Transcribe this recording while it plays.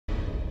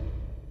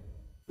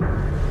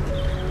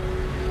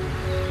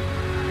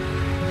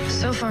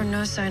So far,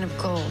 no sign of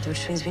gold,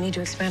 which means we need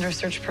to expand our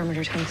search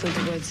perimeter to include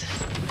the woods.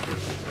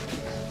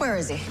 Where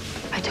is he?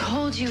 I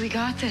told you we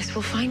got this.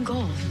 We'll find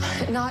gold.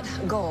 Not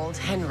gold,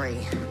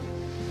 Henry.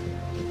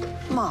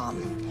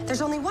 Mom,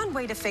 there's only one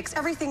way to fix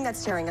everything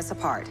that's tearing us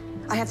apart.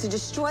 I have to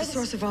destroy The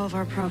source of all of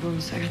our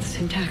problems. I got this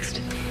in text.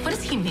 What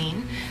does he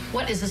mean?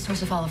 What is the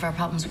source of all of our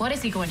problems? What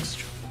is he going to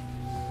destroy?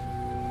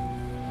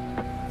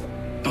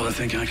 Well, I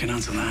think I can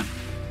answer that.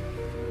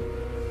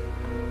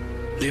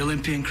 The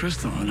Olympian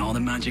Crystal and all the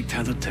magic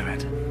tethered to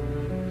it.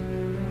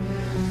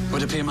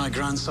 Would appear my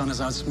grandson has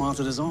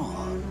outsmarted us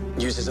all.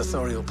 Used his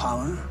authorial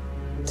power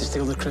to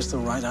steal the crystal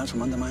right out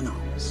from under my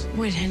nose.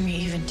 Would Henry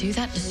even do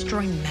that?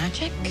 Destroy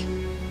magic?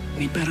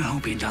 We'd better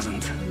hope he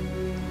doesn't.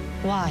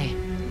 Why?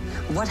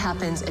 What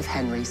happens if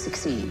Henry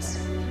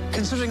succeeds?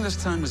 Considering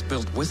this town was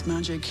built with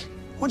magic,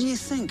 what do you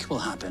think will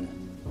happen?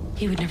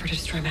 He would never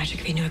destroy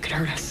magic if he knew it could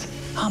hurt us.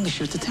 I'll be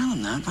sure to tell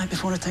him that right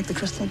before I take the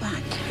crystal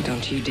back.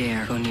 Don't you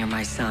dare go near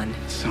my son.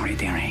 Sorry,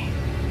 dearie,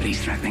 but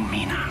he's threatening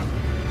me now.